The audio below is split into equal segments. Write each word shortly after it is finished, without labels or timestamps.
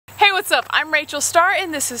what's up? I'm Rachel Star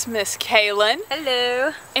and this is Miss Kaylin.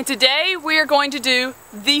 Hello. And today we are going to do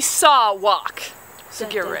the saw walk. So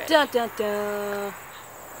get ready. Dun, dun, dun.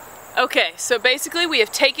 Okay, so basically we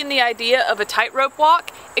have taken the idea of a tightrope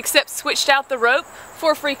walk, except switched out the rope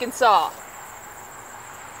for a freaking saw.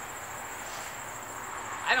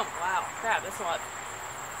 Wow, crap, that's a lot.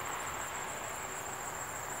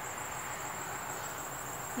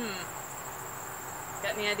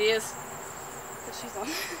 Got any ideas? She's on.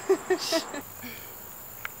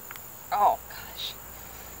 Oh, gosh.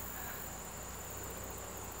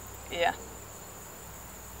 Yeah.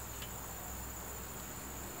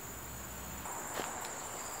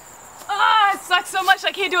 Ah, it sucks so much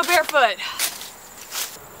I can't do it barefoot.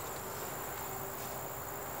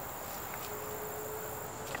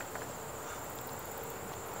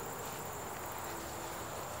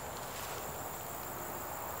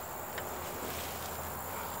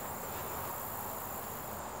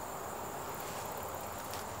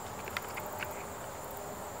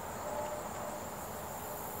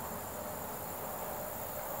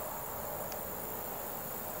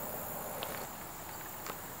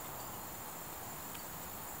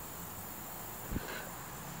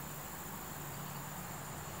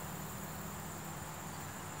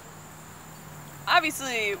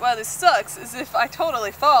 Obviously, why this sucks is if I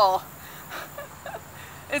totally fall.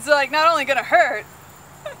 It's like not only gonna hurt.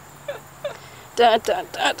 Dun, dun,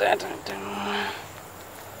 dun, dun, dun, dun.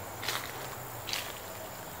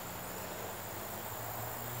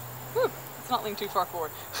 Whew, let's not lean too far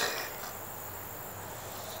forward. So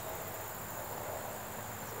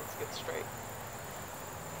let's get straight.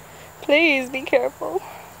 Please be careful.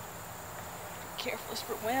 Careful, it's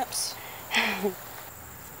for wimps.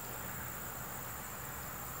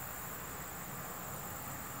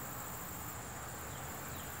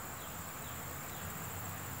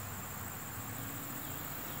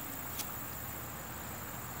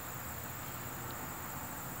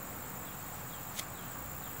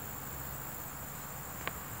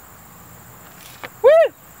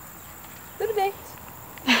 Little days.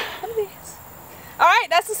 Little days. Alright,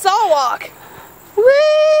 that's the saw walk.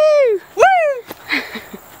 Woo! Woo!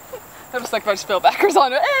 That was like if I just fell backwards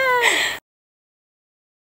on it.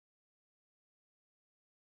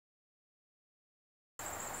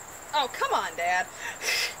 Oh, come on, Dad.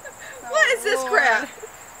 What is this crap?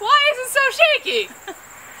 Why is it so shaky?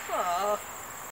 Oh.